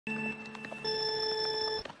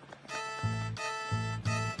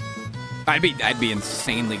I'd be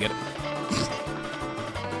insanely good.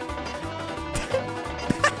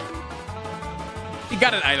 He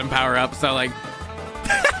got an item power up, so like.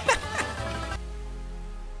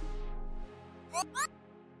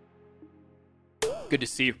 Good to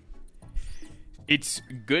see you. It's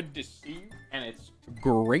good to see you, and it's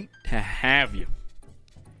great to have you.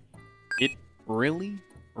 It really,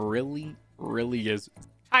 really, really is.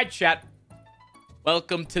 Hi, chat.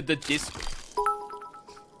 Welcome to the Discord.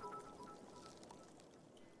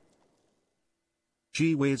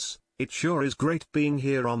 Gee whiz, it sure is great being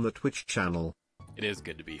here on the Twitch channel. It is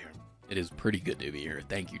good to be here. It is pretty good to be here.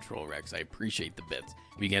 Thank you, Troll Rex. I appreciate the bits.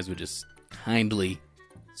 If you guys would just kindly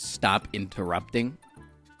stop interrupting,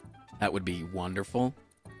 that would be wonderful,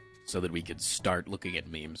 so that we could start looking at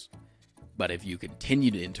memes. But if you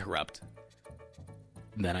continue to interrupt,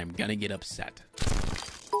 then I'm gonna get upset.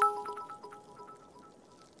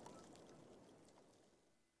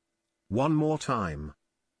 One more time.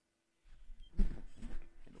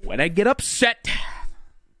 When I get upset,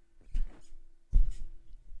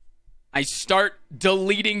 I start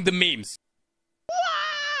deleting the memes.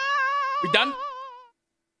 We done?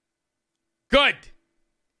 Good.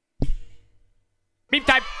 Meme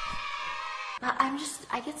time.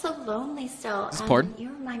 I get so lonely still. Is this porn? You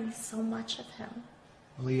remind me so much of him.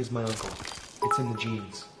 Well, he is my uncle. It's in the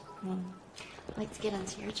genes. I'd like to get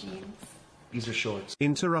into your jeans. These are shorts.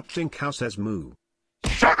 Interrupting cow says moo.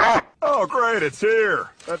 Shut up! Oh, great, it's here.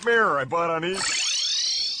 That mirror I bought on eBay.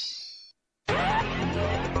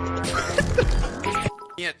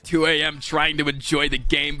 At 2 a.m. trying to enjoy the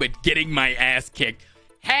game, but getting my ass kicked.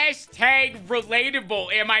 Hashtag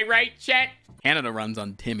relatable. Am I right, chat? Canada runs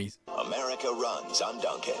on Timmy's. America runs. I'm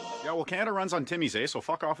Duncan. Yeah, well, Canada runs on Timmy's, eh? So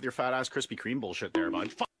fuck off with your fat ass Krispy Kreme bullshit there,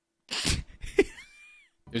 bud. Fuck.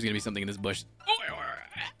 There's gonna be something in this bush.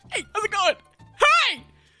 Hey, how's it going? Hi!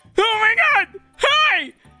 Oh my god!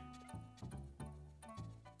 Hi!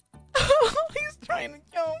 He's trying to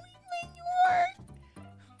kill me. Make you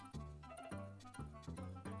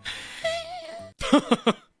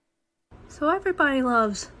work. So everybody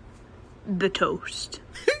loves the toast.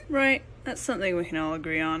 Right, that's something we can all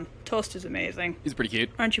agree on. Toast is amazing. He's pretty cute.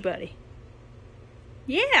 Aren't you, buddy?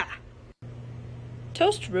 Yeah!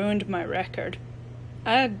 Toast ruined my record.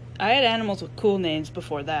 I had animals with cool names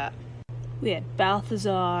before that. We had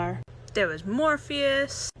Balthazar. There was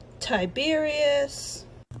Morpheus. Tiberius.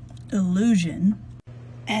 Illusion.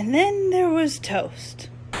 And then there was Toast.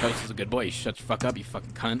 Toast is a good boy. Shut the fuck up, you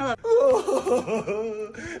fucking cunt.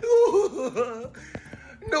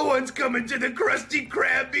 No one's coming to the Krusty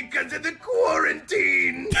Krab because of the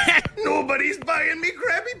quarantine. Nobody's buying me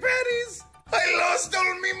Krabby Patties. I lost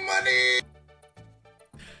all me money.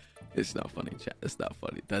 It's not funny, chat. It's not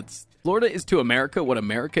funny. That's Florida is to America what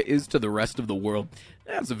America is to the rest of the world.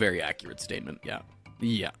 That's a very accurate statement. Yeah.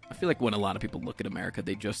 Yeah. I feel like when a lot of people look at America,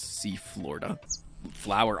 they just see Florida.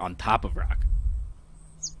 Flour on top of rock.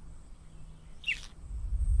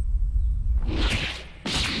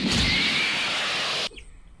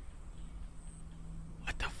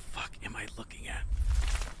 What the fuck am I looking at?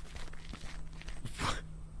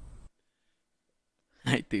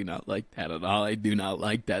 I do not like that at all. I do not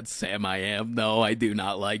like that Sam I am. No, I do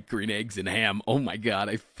not like green eggs and ham. Oh my god,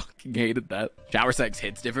 I fucking hated that. Shower sex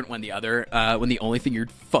hits different when the only thing you're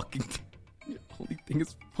fucking the only thing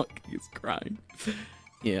is fucking is crying.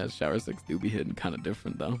 Yeah, shower sex do be hitting kind of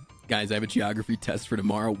different though. Guys, I have a geography test for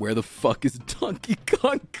tomorrow. Where the fuck is Donkey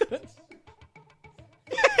Kong?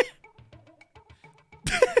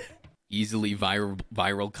 Easily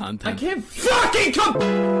viral content. I can't fucking come.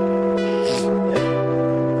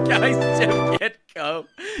 Guys, Jev can't go.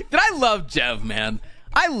 Did I love Jev, man?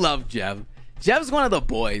 I love Jev. Jev's one of the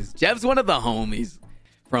boys. Jev's one of the homies.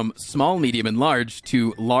 From small, medium, and large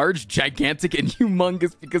to large, gigantic, and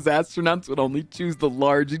humongous because astronauts would only choose the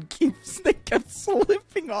large and they kept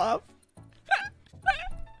slipping off.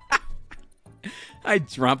 I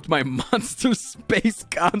dropped my monster space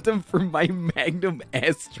condom for my Magnum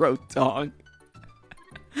Astro Tong.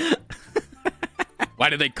 Why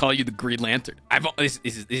do they call you the Green Lantern? This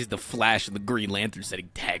is the Flash and the Green Lantern sending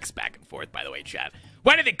texts back and forth, by the way, chat.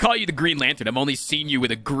 Why do they call you the Green Lantern? I've only seen you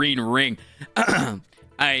with a green ring.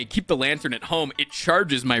 I keep the lantern at home. It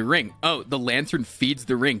charges my ring. Oh, the lantern feeds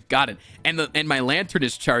the ring. Got it. And my lantern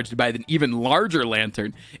is charged by an even larger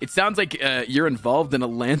lantern. It sounds like you're involved in a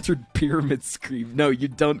lantern pyramid scheme. No, you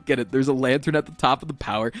don't get it. There's a lantern at the top of the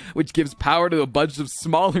power, which gives power to a bunch of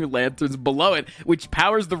smaller lanterns below it, which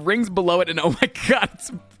powers the rings below it. And oh my god,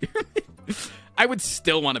 it's a pyramid. I would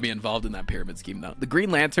still want to be involved in that pyramid scheme, though. The Green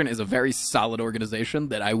Lantern is a very solid organization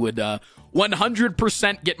that I would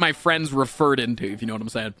 100% get my friends referred into, if you know what I'm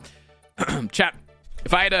saying. Chat.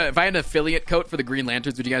 If I had an affiliate code for the Green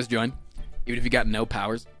Lanterns, would you guys join? Even if you got no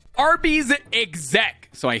powers. Arby's exec.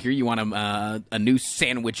 So I hear you want a new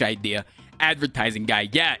sandwich idea. Advertising guy.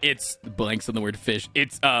 Yeah, it's blanks on the word fish.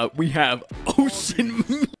 It's we have ocean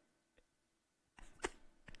meat.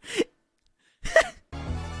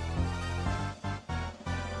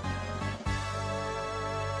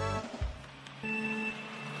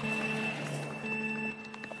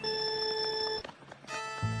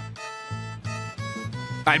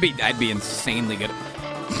 I'd be insanely good.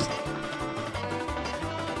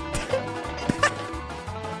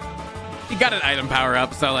 You got an item power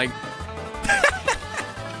up, so like.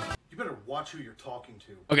 You better watch who you're talking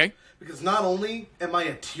to. Okay. Because not only am I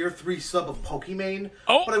a tier 3 sub of Pokimane,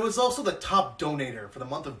 oh, but I was also the top donator for the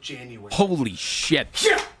month of January. Holy shit.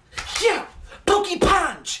 Yeah! Yeah! Pokey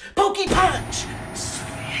Punch! Pokey Punch!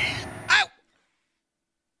 Ow!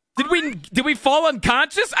 Did we fall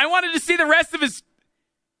unconscious? I wanted to see the rest of his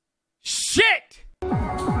shit!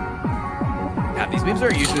 God, these memes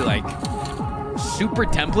are usually like super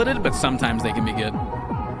templated, but sometimes they can be good.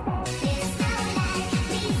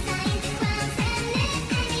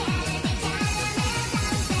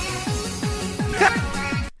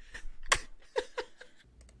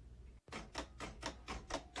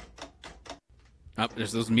 Oh,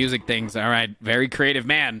 there's those music things. All right, very creative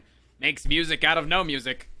man. Makes music out of no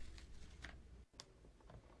music.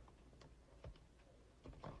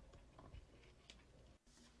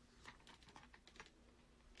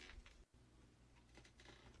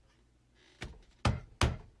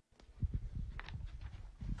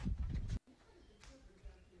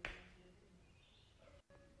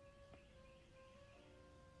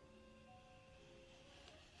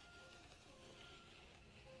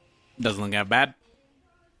 Doesn't look that bad.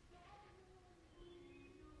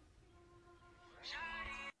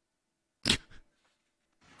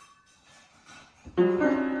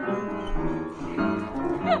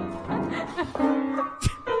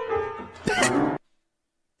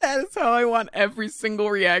 That is how I want every single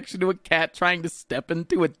reaction to a cat trying to step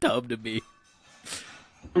into a tub to be.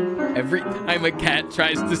 Every time a cat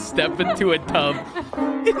tries to step into a tub,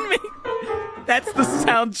 that's the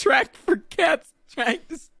soundtrack for cats trying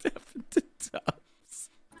to step into tubs.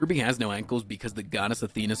 Kirby has no ankles because the goddess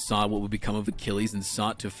Athena saw what would become of Achilles and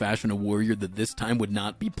sought to fashion a warrior that this time would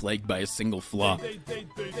not be plagued by a single flaw.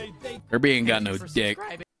 Kirby ain't got no dick.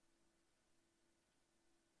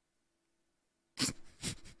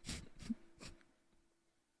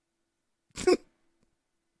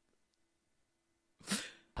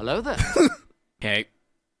 Hello there. Okay.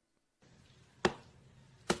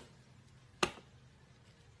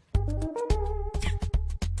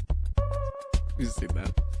 We see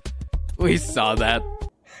that. We saw that.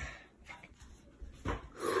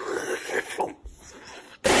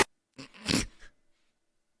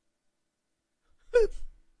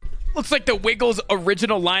 Looks like the Wiggles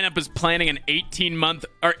original lineup is planning an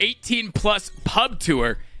 18+ pub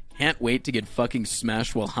tour. Can't wait to get fucking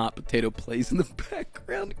smashed while Hot Potato plays in the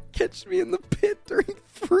background. Catch me in the pit during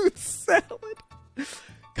fruit salad.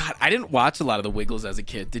 God, I didn't watch a lot of the Wiggles as a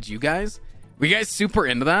kid. Did you guys? Were you guys super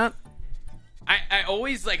into that? I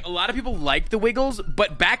always, like, a lot of people like the Wiggles,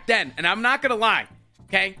 but back then, and I'm not gonna lie,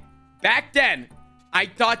 okay? Back then, I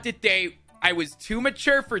thought that I was too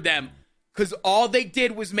mature for them because all they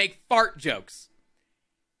did was make fart jokes.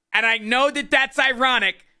 And I know that that's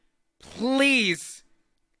ironic. Please.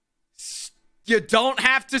 You don't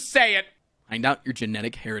have to say it. Find out your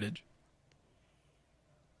genetic heritage.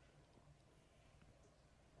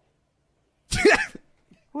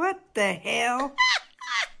 What the hell?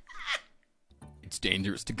 It's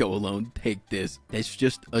dangerous to go alone. Take this. It's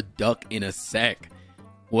just a duck in a sack.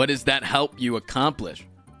 What does that help you accomplish?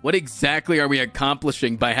 What exactly are we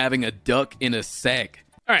accomplishing by having a duck in a sack?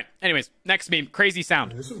 All right. Anyways, next meme. Crazy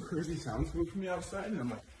sound. There's some crazy sounds coming from the outside, and I'm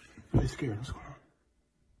like, really scared. What's going on?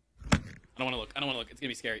 I don't want to look. I don't want to look. It's going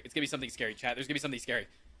to be scary. It's going to be something scary, chat. There's going to be something scary.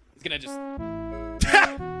 It's going to just...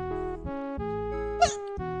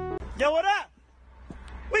 Yo, what up?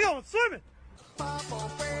 We going swimming.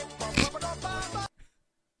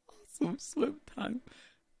 Awesome swim time.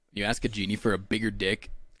 You ask a genie for a bigger dick,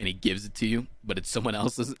 and he gives it to you, but it's someone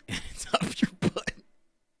else's, and it's up your butt.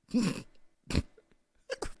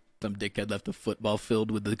 Some dickhead left a football filled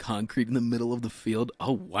with the concrete in the middle of the field.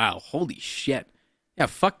 Oh, wow. Holy shit. Yeah,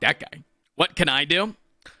 fuck that guy. What can I do?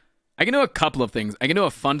 I can do a couple of things. I can do a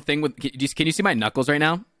fun thing with... Can you see my knuckles right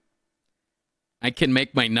now? I can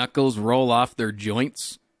make my knuckles roll off their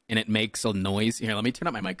joints, and it makes a noise. Here, let me turn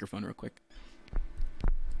up my microphone real quick.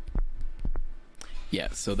 Yeah,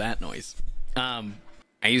 so that noise.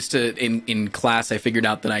 I used to, in class, I figured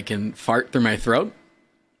out that I can fart through my throat.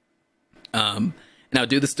 And I would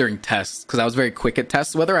do this during tests because I was very quick at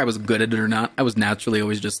tests, whether I was good at it or not. I was naturally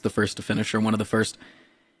always just the first to finish or one of the first.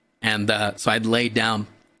 And so I'd lay down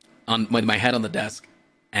with my head on the desk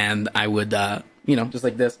and I would, just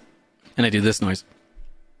like this. And I do this noise.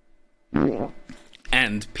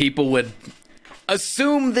 And people would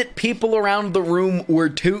assume that people around the room were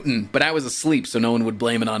tooting, but I was asleep, so no one would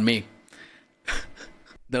blame it on me.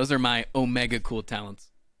 Those are my omega cool talents.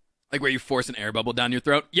 Like where you force an air bubble down your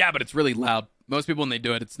throat. Yeah, but it's really loud. Most people, when they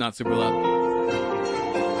do it, it's not super loud.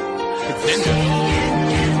 It's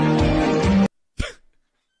ninja.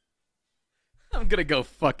 I'm gonna go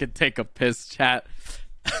fucking take a piss, chat.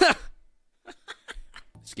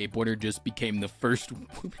 Skateboarder just became the first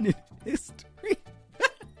woman in history.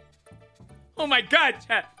 Oh my god,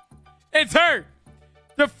 chat. It's her.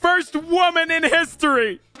 The first woman in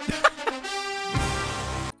history.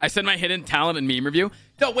 I said my hidden talent and meme review.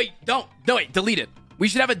 No, wait, delete it. We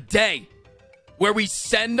should have a day where we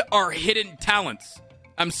send our hidden talents.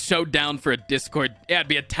 I'm so down for a Discord. Yeah, it'd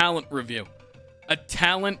be a talent review. A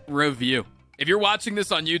talent review. If you're watching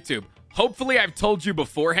this on YouTube, hopefully I've told you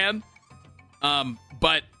beforehand.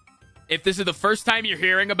 But if this is the first time you're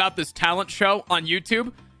hearing about this talent show on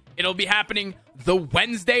YouTube, it'll be happening the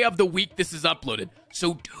Wednesday of the week this is uploaded.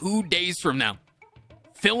 So 2 days from now.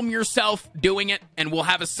 Film yourself doing it, and we'll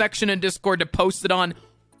have a section in Discord to post it on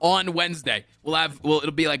Wednesday.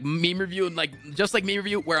 It'll be like meme review and just like meme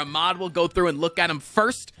review, where a mod will go through and look at them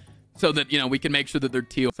first, so that we can make sure that they're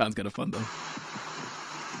teal. Sounds kind of fun though.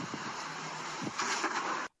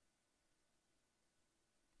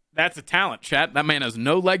 That's a talent, chat. That man has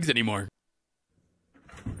no legs anymore.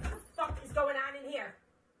 What the fuck is going on in here?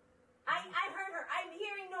 I heard her. I'm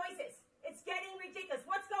hearing noises. It's getting ridiculous.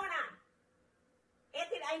 What's going on?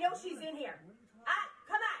 Anthony, I know she's in here.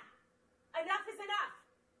 Come on. Enough is enough.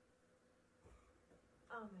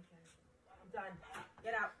 Oh my god. I'm done.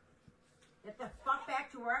 Get out. Get the fuck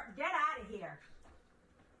back to work. Get out of here.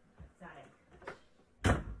 Got it.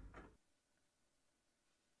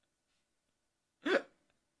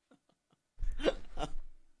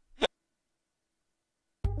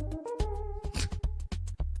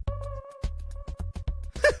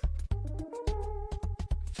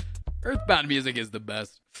 Earthbound music is the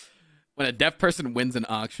best. When a deaf person wins an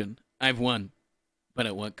auction, I've won. But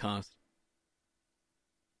at what cost?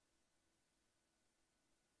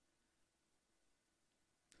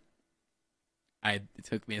 It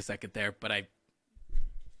took me a second there, but I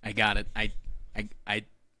got it. I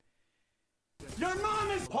Your mom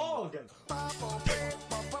is Paul again.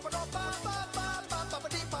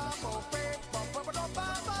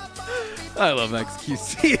 I love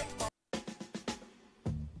XQC.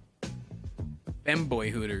 Femboy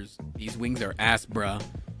Hooters. These wings are ass, bruh.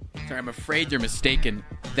 Sorry, I'm afraid you're mistaken.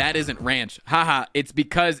 That isn't ranch. Haha, it's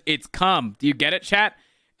because it's cum. Do you get it, chat?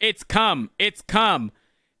 It's cum. It's cum.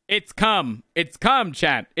 It's cum. It's cum,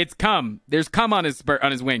 chat. It's cum. There's cum on his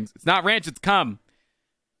wings. It's not ranch, it's cum.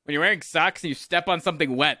 When you're wearing socks and you step on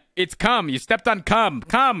something wet, it's cum. You stepped on cum.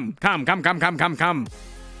 Cum. Cum, cum, cum, cum, cum, cum.